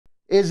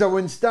Asa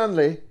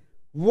Winstanley,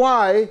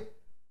 why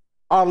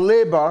are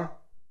Labour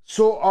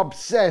so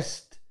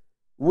obsessed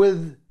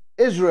with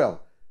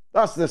Israel?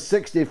 That's the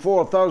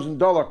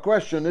 $64,000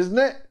 question, isn't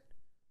it?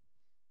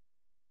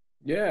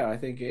 Yeah, I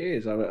think it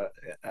is.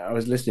 I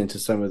was listening to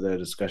some of the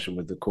discussion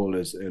with the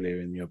callers earlier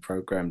in your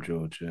program,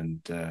 George,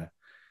 and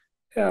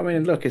yeah, I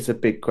mean, look, it's a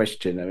big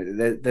question. I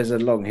mean, there's a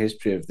long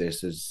history of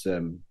this, as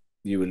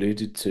you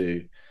alluded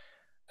to,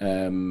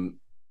 and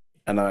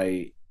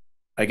I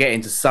get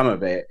into some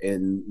of it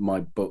in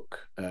my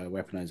book,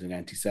 Weaponizing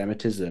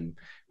Anti-Semitism,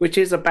 which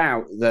is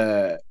about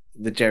the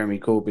Jeremy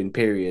Corbyn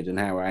period and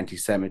how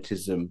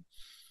anti-Semitism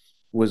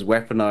was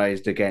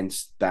weaponized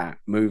against that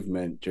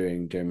movement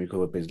during Jeremy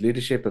Corbyn's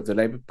leadership of the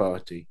Labour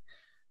Party.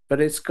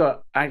 But it's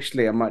got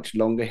actually a much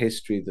longer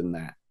history than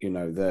that. You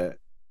know,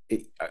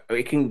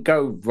 it can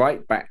go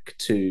right back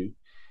to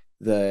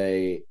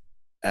the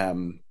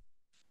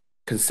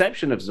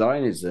conception of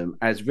Zionism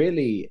as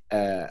really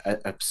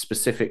a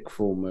specific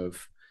form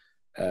of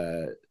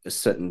a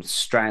certain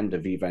strand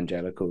of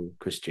evangelical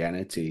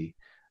Christianity,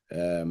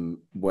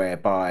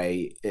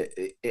 whereby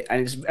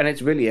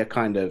it's really a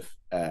kind of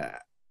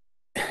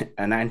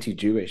an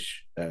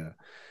anti-Jewish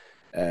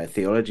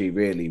theology,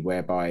 really,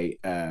 whereby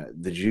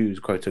the Jews,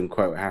 quote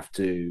unquote, have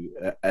to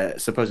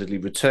supposedly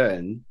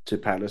return to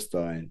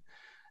Palestine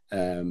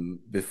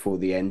before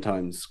the end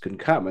times can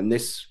come. And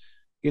this,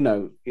 you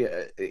know,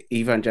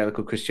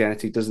 evangelical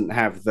Christianity doesn't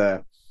have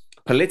the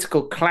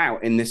political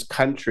clout in this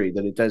country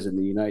that it does in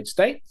the United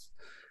States,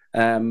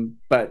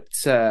 but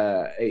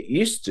it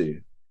used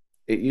to.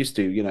 It used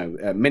to, you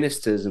know,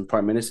 ministers and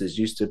prime ministers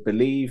used to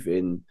believe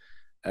in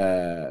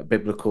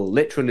biblical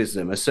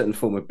literalism, a certain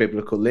form of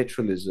biblical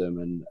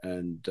literalism,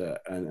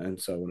 and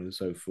so on and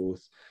so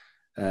forth.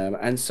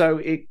 And so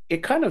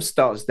it kind of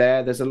starts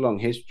there. There's a long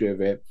history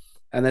of it,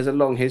 and there's a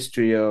long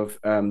history of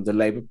the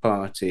Labour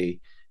Party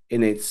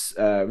in its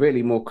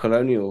really more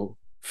colonial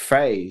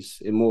phase,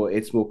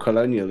 its more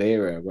colonial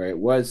era, where it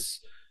was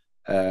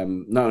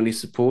not only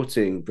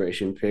supporting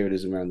British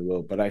imperialism around the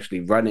world, but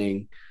actually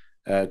running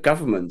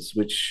governments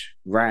which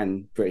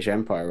ran British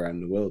Empire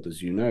around the world,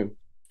 as you know,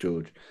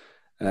 George.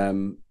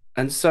 And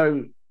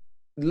so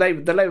the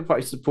Labour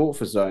Party's support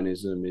for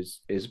Zionism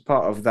is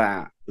part of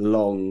that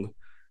long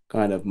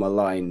kind of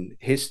malign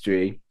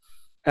history.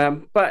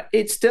 But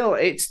it's still,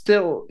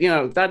 you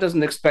know, that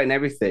doesn't explain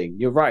everything.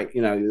 You're right.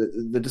 You know,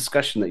 the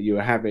discussion that you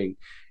were having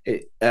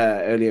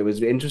earlier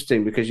was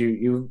interesting because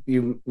you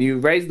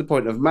raised the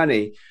point of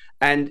money,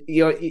 and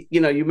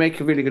you make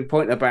a really good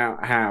point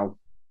about how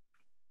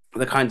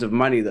the kinds of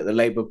money that the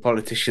Labour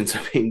politicians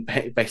are being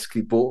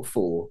basically bought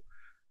for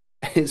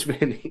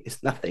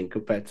it's nothing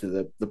compared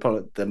to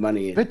the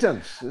money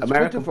in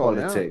American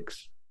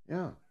politics.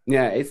 Yeah,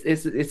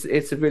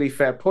 it's a really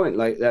fair point.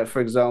 Like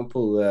for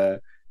example,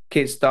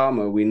 Keir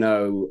Starmer, we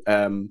know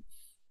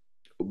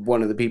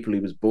one of the people he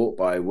was bought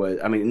by was,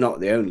 I mean,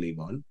 not the only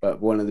one,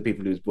 but one of the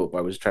people he was bought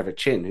by was Trevor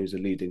Chin, who's a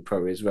leading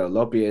pro-Israel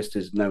lobbyist,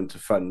 is known to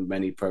fund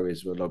many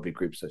pro-Israel lobby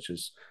groups such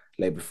as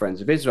Labour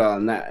Friends of Israel,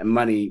 and that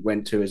money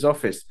went to his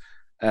office.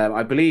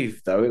 I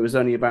believe, though, it was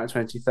only about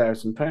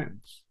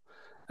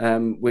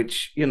 £20,000,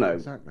 which, you know,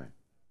 exactly.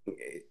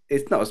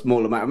 It's not a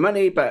small amount of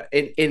money, but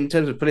in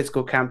terms of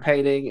political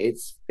campaigning,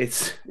 it's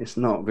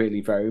not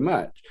really very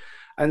much.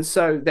 And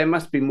so there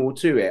must be more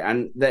to it.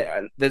 And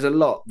there's a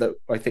lot that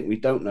I think we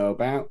don't know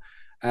about.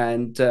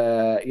 And,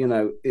 you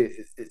know,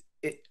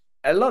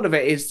 a lot of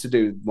it is to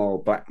do with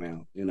moral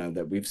blackmail, you know,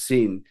 that we've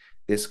seen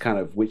this kind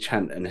of witch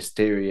hunt and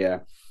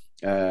hysteria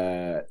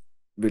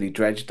really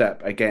dredged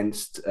up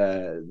against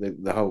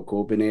the whole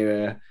Corbyn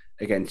era,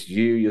 against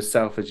you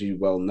yourself, as you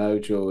well know,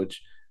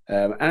 George,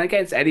 and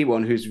against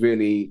anyone who's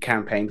really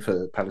campaigned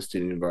for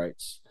Palestinian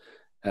rights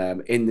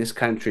in this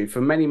country for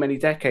many, many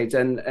decades.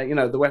 And, you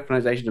know, the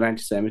weaponization of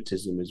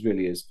anti-Semitism is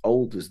really as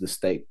old as the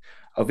state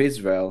of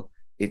Israel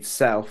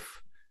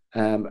itself.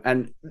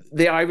 And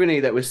the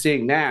irony that we're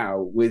seeing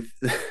now with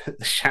the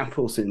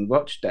shambles in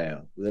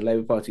Rochdale, the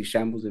Labour Party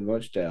shambles in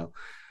Rochdale,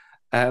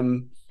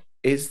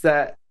 is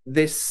that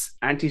this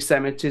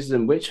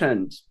anti-Semitism witch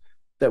hunt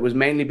that was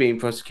mainly being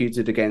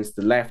prosecuted against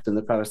the left and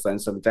the Palestine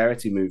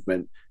Solidarity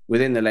movement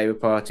within the Labour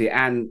Party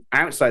and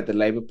outside the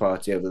Labour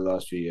Party over the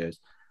last few years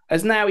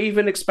has now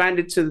even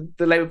expanded to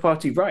the Labour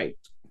Party right.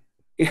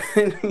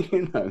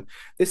 You know,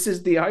 this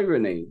is the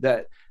irony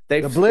that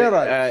they've... The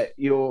Blairites.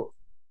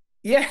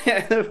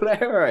 The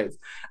Blairites.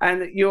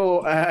 And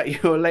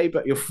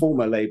your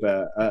former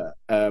Labour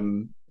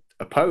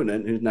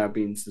opponent, who's now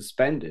been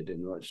suspended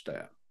in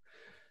Rochdale.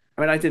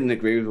 I mean, I didn't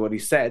agree with what he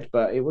said,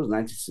 but it wasn't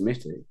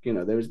anti-Semitic. You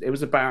know, it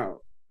was about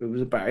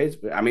his.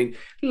 I mean,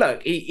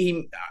 look,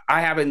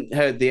 I haven't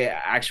heard the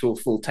actual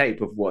full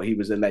tape of what he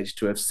was alleged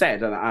to have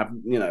said,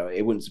 and you know,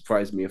 it wouldn't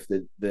surprise me if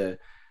the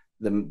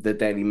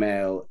Daily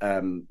Mail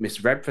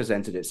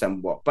misrepresented it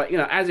somewhat. But you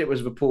know, as it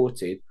was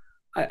reported,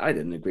 I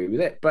didn't agree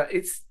with it. But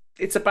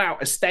it's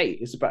about a state.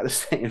 It's about the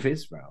state of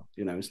Israel.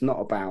 You know, it's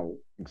not about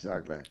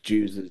exactly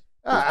Jews.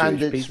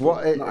 And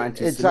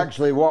it's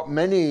actually what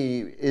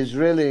many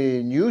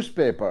Israeli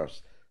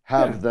newspapers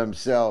have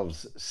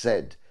themselves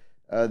said.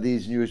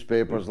 these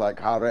newspapers like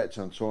Haaretz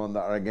and so on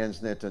that are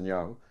against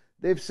Netanyahu,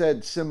 they've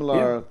said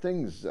similar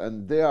things,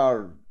 and they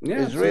are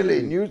Israeli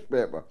absolutely.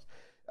 newspapers.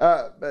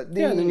 But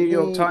the New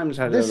York Times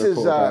had a report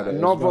about it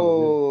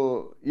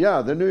novel. As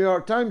well. The New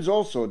York Times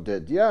also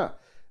did.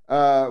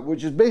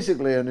 Which is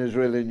basically an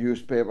Israeli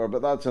newspaper,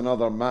 but that's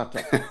another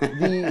matter.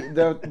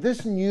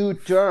 This new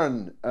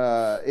turn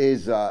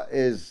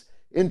is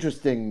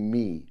interesting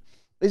me.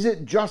 Is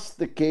it just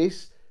the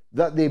case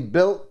that they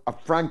built a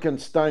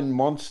Frankenstein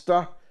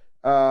monster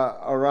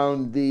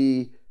around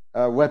the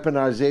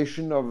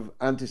weaponization of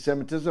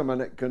anti-Semitism,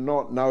 and it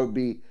cannot now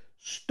be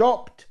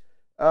stopped?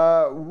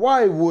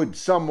 Why would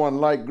someone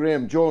like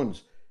Graham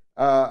Jones,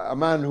 a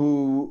man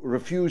who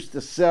refused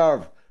to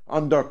serve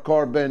under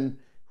Corbyn,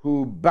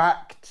 who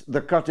backed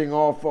the cutting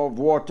off of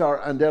water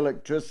and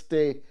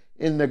electricity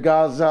in the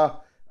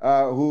Gaza,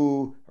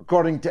 who,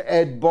 according to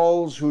Ed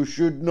Balls, who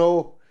should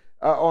know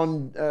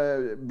on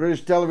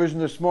British television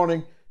this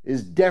morning,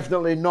 is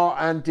definitely not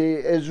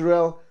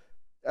anti-Israel.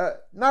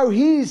 Now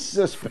he's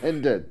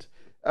suspended.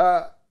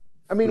 I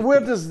mean,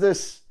 where does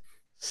this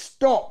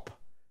stop?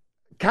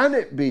 Can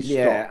it be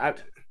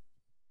stopped?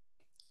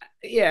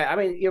 I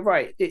mean, you're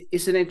right.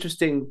 It's an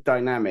interesting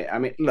dynamic. I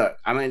mean, look,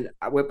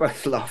 we're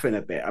both laughing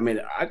a bit. I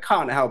mean, I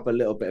can't help a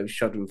little bit of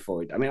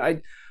schadenfreude. I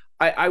mean,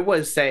 I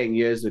was saying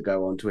years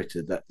ago on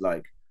Twitter that,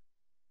 like,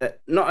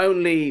 not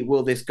only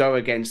will this go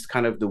against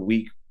kind of the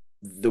weak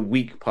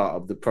part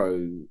of the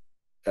pro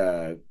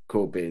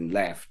Corbyn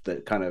left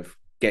that kind of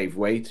gave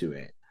way to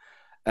it,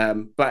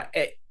 but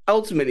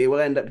ultimately it will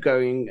end up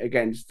going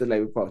against the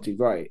Labour Party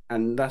right,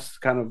 and that's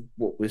kind of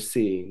what we're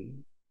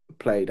seeing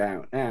played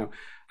out now.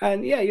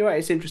 And yeah, you're right.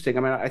 It's interesting.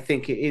 I mean, I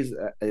think it is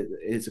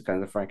a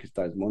kind of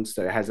Frankenstein's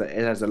monster. It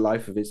has a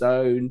life of its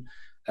own.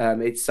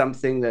 It's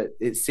something that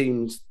it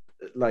seems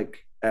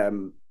like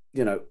only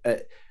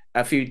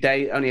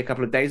a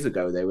couple of days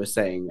ago they were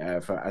saying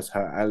for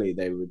Azhar Ali,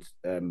 they would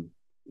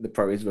the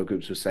pro-Israel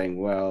groups were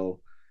saying, well,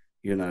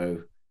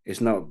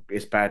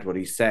 it's bad what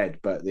he said,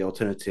 but the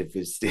alternative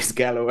is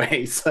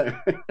Galloway, so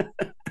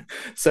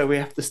so we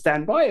have to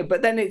stand by it.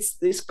 But then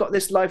it's got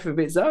this life of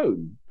its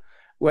own,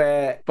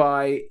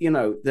 whereby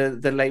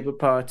the Labour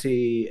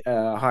Party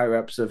higher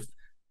ups have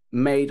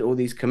made all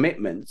these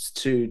commitments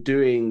to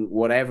doing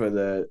whatever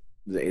the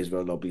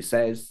Israel lobby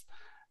says.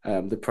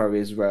 The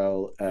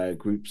pro-Israel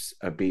groups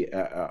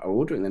are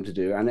ordering them to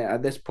do, and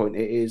at this point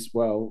it is,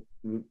 well,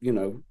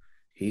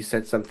 he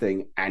said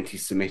something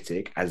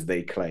anti-Semitic, as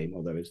they claim,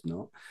 although it's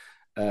not,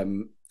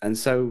 and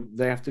so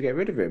they have to get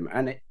rid of him.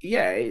 And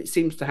it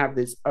seems to have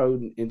its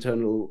own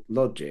internal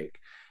logic.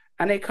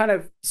 And it kind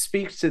of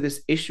speaks to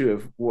this issue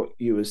of what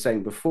you were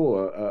saying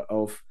before,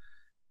 of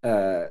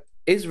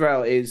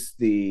Israel is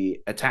the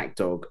attack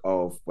dog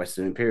of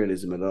Western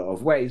imperialism in a lot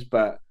of ways,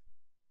 but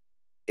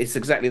it's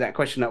exactly that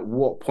question: at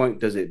what point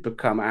does it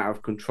become out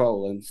of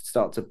control and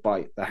start to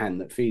bite the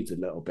hand that feeds a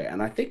little bit?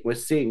 And I think we're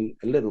seeing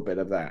a little bit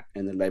of that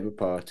in the Labour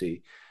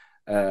Party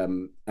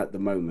at the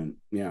moment.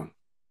 Yeah.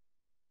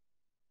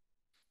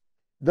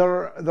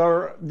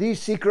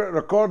 These secret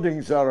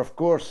recordings are, of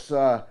course,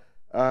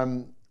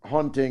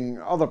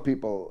 haunting other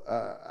people.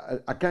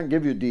 I can't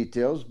give you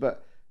details,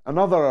 but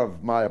another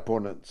of my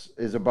opponents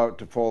is about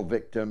to fall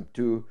victim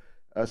to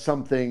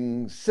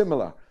something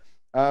similar.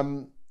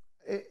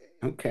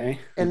 Okay.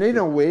 And in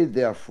a way,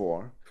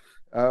 therefore,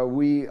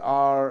 we're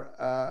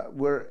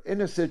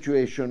in a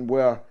situation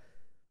where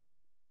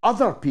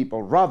other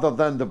people, rather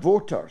than the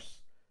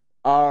voters,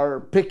 are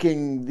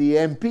picking the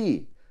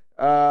MP.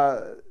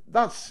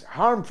 That's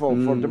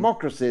harmful for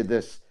democracy,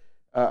 this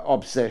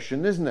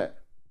obsession, isn't it?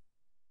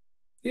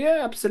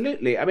 Yeah,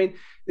 absolutely. I mean,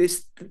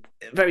 this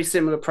very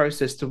similar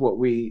process to what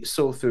we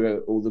saw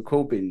through all the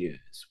Corbyn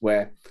years,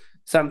 where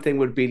something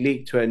would be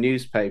leaked to a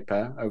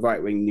newspaper, a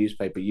right-wing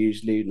newspaper,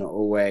 usually, not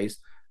always,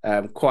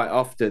 quite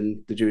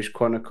often the Jewish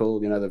Chronicle,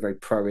 the very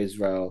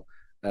pro-Israel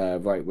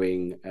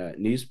right-wing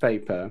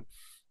newspaper,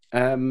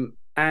 and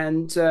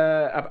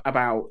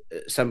about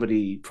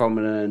somebody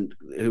prominent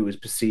who was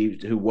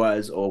perceived, who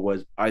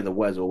was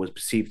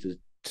perceived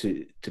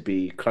to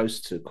be close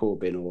to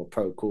Corbyn or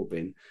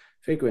pro-Corbyn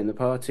figure in the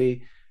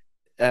party.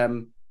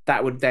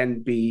 That would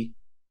then be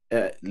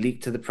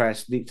leaked to the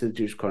press, leaked to the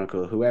Jewish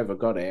Chronicle, whoever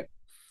got it.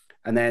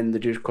 And then the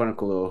Jewish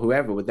Chronicle or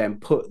whoever would then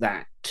put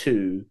that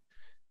to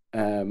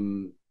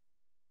the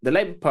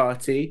Labour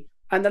Party.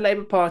 And the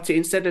Labour Party,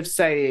 instead of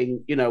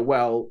saying, we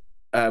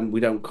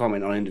don't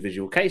comment on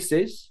individual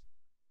cases,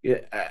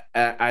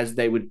 as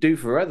they would do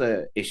for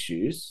other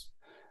issues,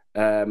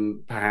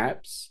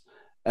 perhaps,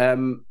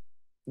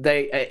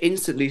 they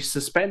instantly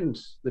suspend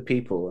the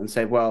people and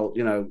say, well,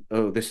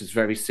 this is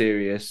very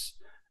serious.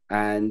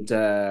 And,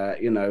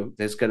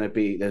 there's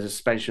a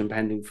suspension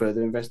pending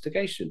further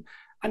investigation.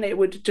 And it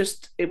would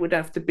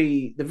have to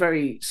be the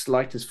very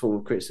slightest form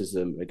of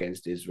criticism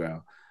against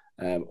Israel,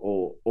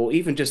 or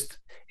even just,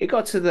 it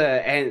got to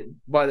the end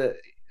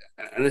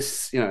and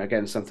this,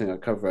 again, something I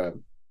cover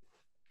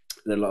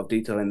in a lot of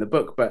detail in the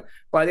book, but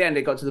by the end,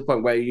 it got to the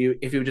point where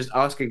if you were just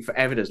asking for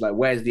evidence, like,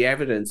 where's the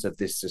evidence of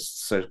this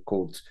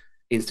so-called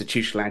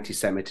institutional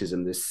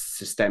anti-Semitism, this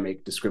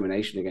systemic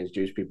discrimination against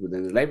Jewish people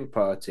within the Labour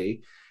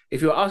Party,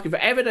 if you were asking for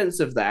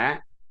evidence of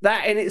that,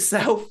 that in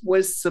itself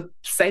was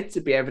said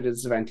to be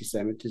evidence of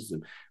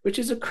anti-Semitism, which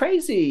is a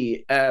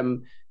crazy,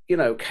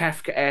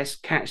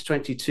 Kafkaesque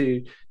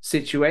catch-22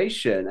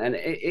 situation. And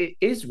it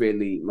is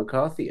really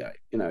McCarthyite.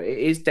 It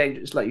is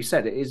dangerous. Like you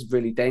said, it is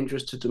really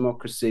dangerous to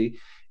democracy.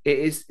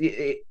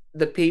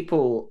 The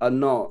people are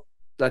not,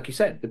 like you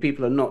said, the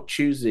people are not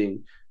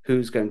choosing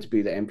who's going to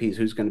be the MPs,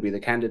 who's going to be the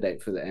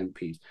candidate for the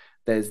MPs.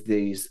 There's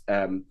these,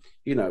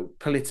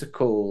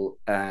 political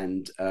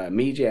and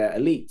media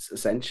elites,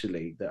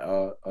 essentially, that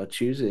are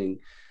choosing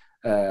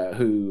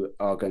who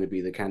are going to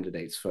be the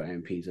candidates for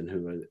MPs and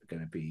who are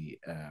going to be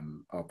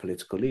our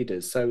political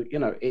leaders. So,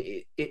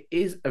 it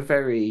is a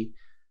very,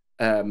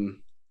 I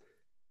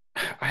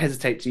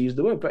hesitate to use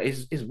the word, but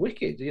it's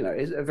wicked.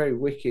 It's a very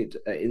wicked,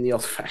 in the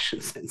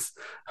old-fashioned sense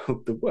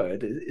of the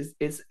word.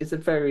 It's a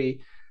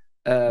very,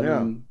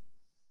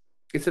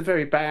 it's a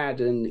very bad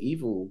and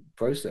evil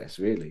process,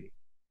 really.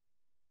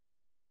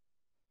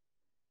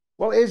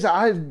 Well,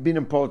 I've been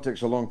in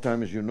politics a long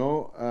time, as you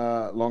know,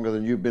 longer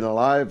than you've been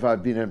alive. I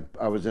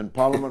was in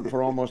Parliament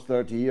for almost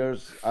 30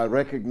 years. I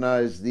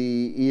recognize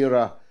the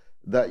era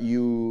that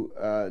you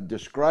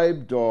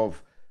described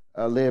of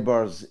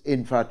Labour's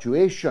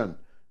infatuation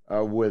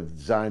with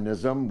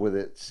Zionism, with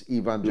its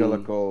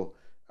evangelical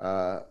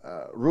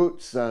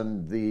roots,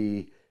 and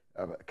the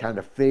kind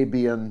of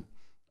Fabian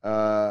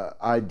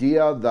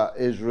idea that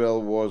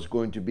Israel was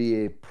going to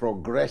be a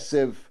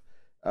progressive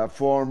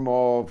form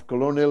of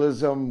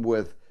colonialism,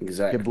 with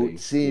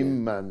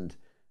kibbutzim and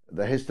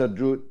the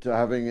Histadrut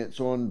having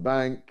its own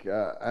bank,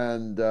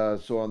 and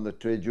so on, the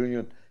trade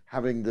union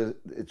having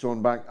its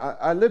own bank.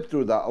 I lived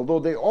through that, although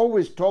they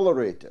always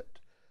tolerated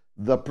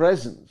the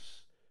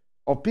presence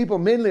of people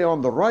mainly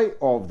on the right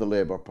of the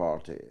Labour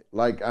Party,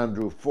 like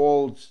Andrew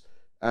Folds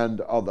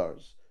and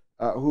others,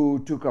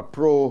 who took a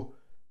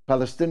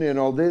pro-Palestinian,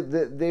 or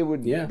they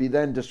would be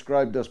then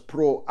described as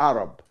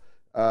pro-Arab.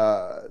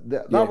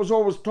 That was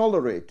always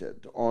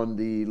tolerated on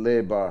the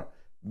Labour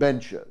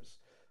benches.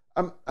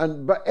 But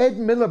Ed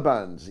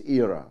Miliband's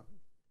era,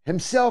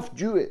 himself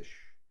Jewish,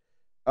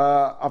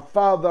 a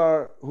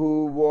father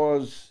who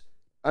was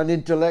an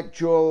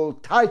intellectual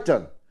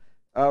titan,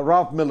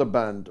 Ralph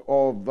Miliband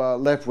of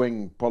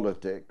left-wing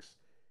politics,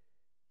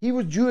 he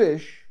was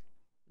Jewish,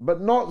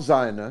 but not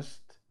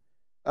Zionist,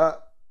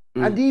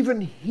 and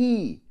even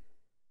he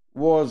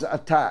was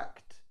attacked.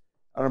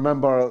 I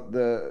remember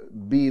the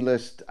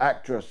B-list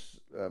actress,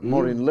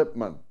 Maureen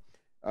Lipman,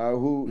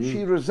 who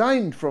she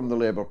resigned from the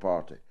Labour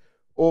Party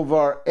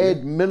over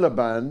Ed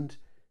Miliband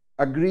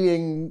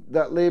agreeing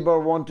that Labour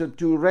wanted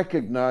to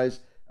recognise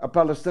a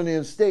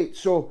Palestinian state.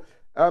 So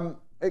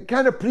it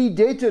kind of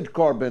predated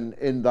Corbyn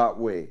in that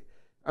way.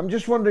 I'm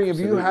just wondering if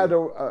you had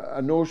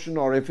a notion,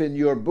 or if in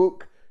your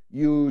book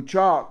you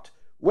chart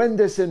when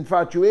this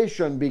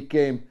infatuation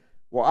became,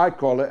 what I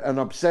call it, an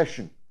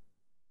obsession.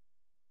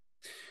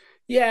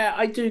 Yeah,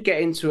 I do get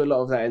into a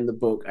lot of that in the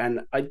book,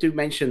 and I do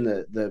mention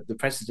the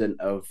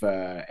precedent of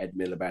Ed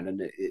Miliband,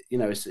 and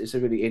it's a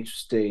really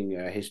interesting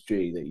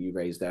history that you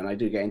raised there, and I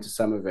do get into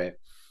some of it,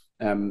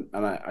 and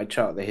I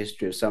chart the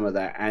history of some of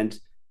that. And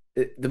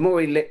the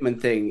Maureen Lipman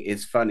thing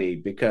is funny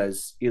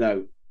because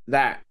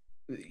that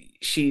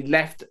she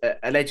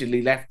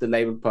allegedly left the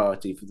Labour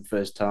Party for the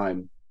first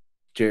time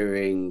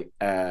during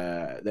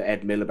the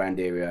Ed Miliband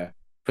era,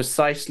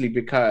 precisely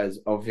because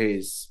of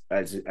his,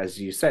 as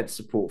you said,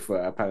 support for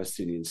a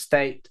Palestinian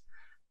state.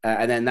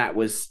 And then that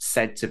was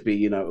said to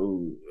be,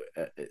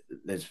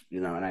 there's,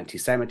 an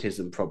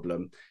anti-Semitism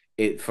problem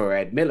for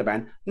Ed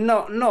Miliband.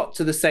 Not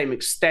to the same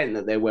extent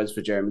that there was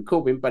for Jeremy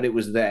Corbyn, but it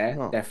was there,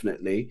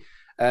 definitely.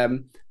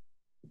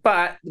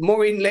 But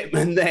Maureen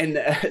Lipman then,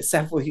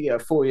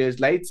 4 years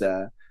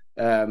later,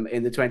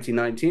 in the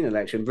 2019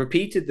 election,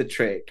 repeated the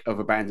trick of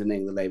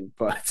abandoning the Labour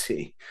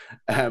Party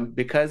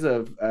because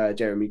of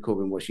Jeremy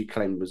Corbyn, what she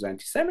claimed was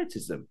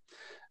anti-Semitism.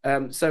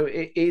 So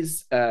it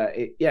is,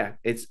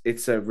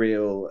 it's a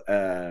real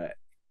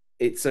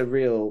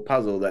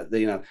puzzle that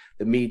the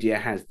media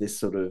has this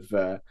sort of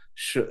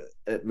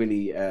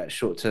really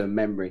short-term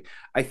memory.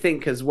 I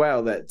think as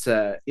well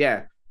that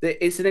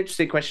it's an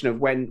interesting question of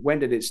when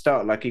did it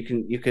start. Like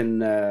you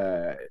can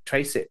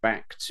trace it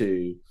back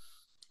to.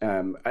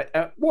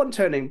 One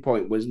turning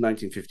point was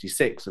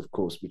 1956, of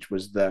course, which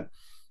was what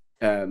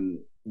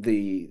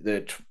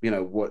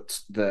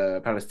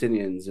the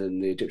Palestinians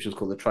and the Egyptians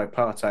call the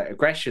tripartite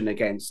aggression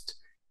against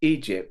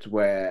Egypt,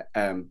 where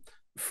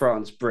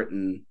France,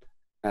 Britain,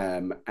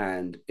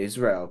 and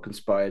Israel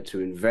conspired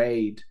to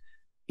invade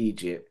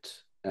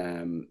Egypt.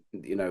 In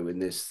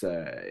this,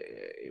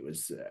 it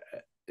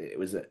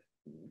was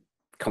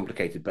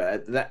complicated,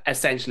 but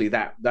essentially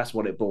that's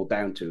what it boiled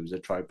down to. It was a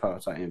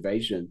tripartite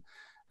invasion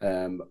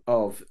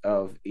of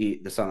the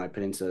Sinai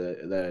Peninsula,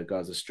 the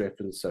Gaza Strip,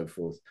 and so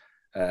forth,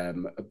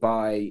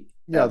 by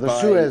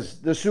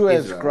the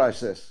Suez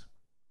Crisis.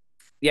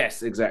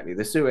 Yes, exactly,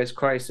 the Suez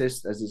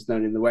Crisis, as it's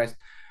known in the West,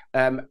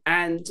 and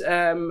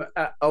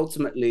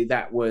ultimately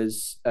that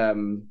was,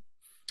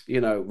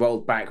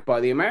 rolled back by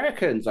the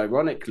Americans,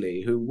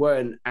 ironically, who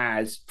weren't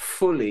as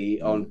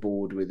fully on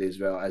board with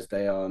Israel as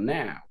they are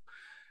now.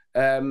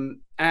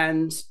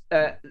 And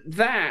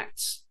that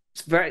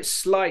very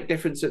slight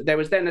difference. There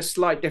was then a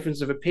slight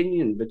difference of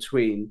opinion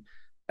between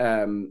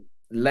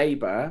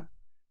Labour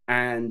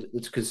and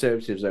the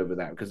Conservatives over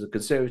that, because the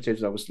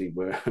Conservatives obviously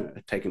were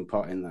taking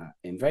part in that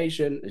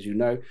invasion, as you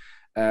know.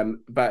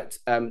 But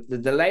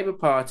the Labour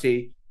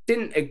Party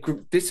didn't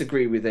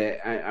disagree with it.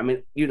 I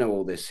mean, you know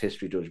all this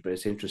history, George, but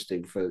it's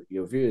interesting for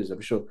your viewers,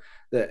 I'm sure,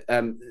 that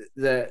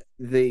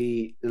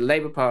the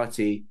Labour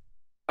Party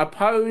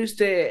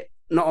opposed it,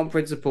 not on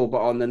principle,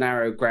 but on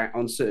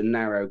on certain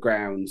narrow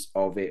grounds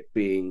of it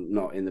being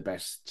not in the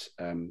best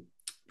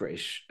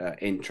British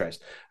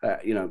interest.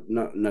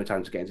 No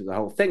time to get into the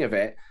whole thing of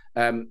it.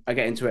 I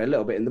get into it a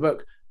little bit in the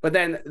book, but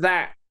then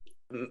that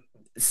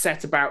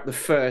set about the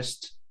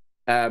first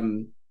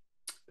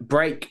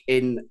break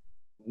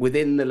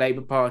within the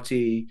Labour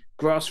Party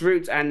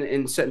grassroots and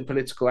in certain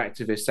political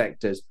activist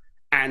sectors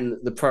and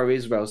the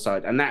pro-Israel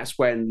side. And that's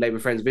when Labour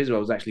Friends of Israel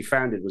was actually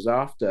founded, was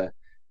after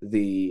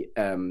the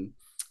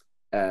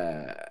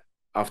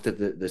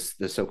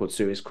so-called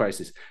Suez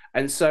crisis.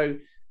 And so,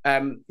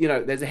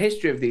 there's a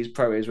history of these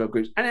pro-Israel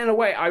groups. And in a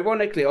way,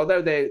 ironically,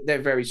 although they're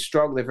very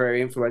strong, they're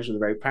very influential, they're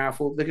very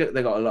powerful, they got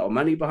a lot of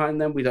money behind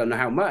them. We don't know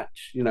how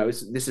much.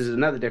 This is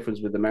another difference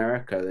with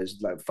America.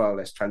 There's far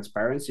less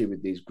transparency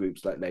with these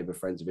groups like Labour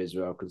Friends of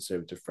Israel,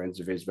 Conservative Friends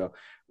of Israel.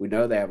 We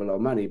know they have a lot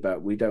of money,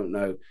 but we don't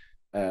know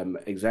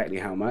exactly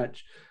how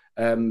much.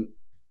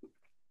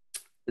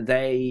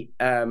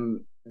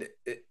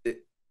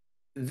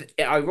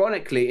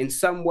 Ironically, in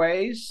some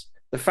ways,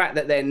 the fact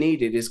that they're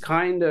needed is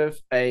kind of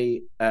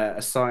a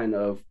sign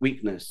of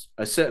weakness,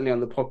 certainly on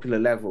the popular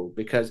level,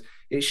 because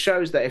it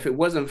shows that if it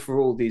wasn't for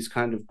all these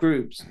kind of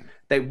groups,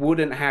 they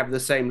wouldn't have the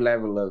same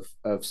level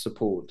of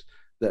support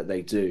that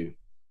they do.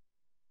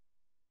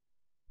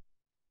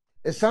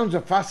 It sounds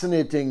a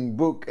fascinating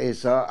book,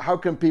 Asa. How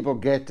can people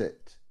get it?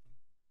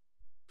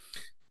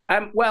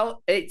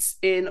 Well, it's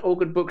in all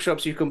good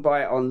bookshops. You can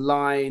buy it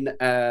online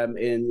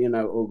in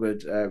all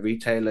good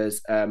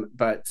retailers.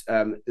 But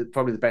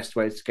probably the best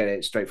way is to get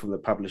it straight from the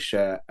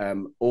publisher.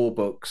 All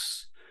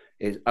Books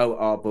is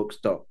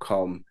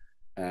orbooks.com,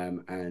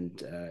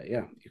 and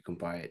you can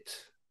buy it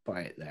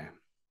there.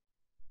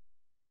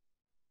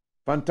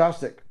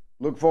 Fantastic.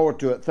 Look forward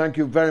to it. Thank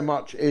you very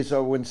much,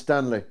 Asa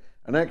Winstanley,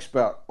 an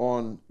expert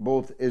on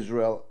both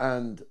Israel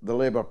and the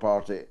Labour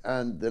Party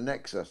and the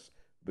nexus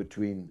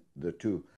between the two.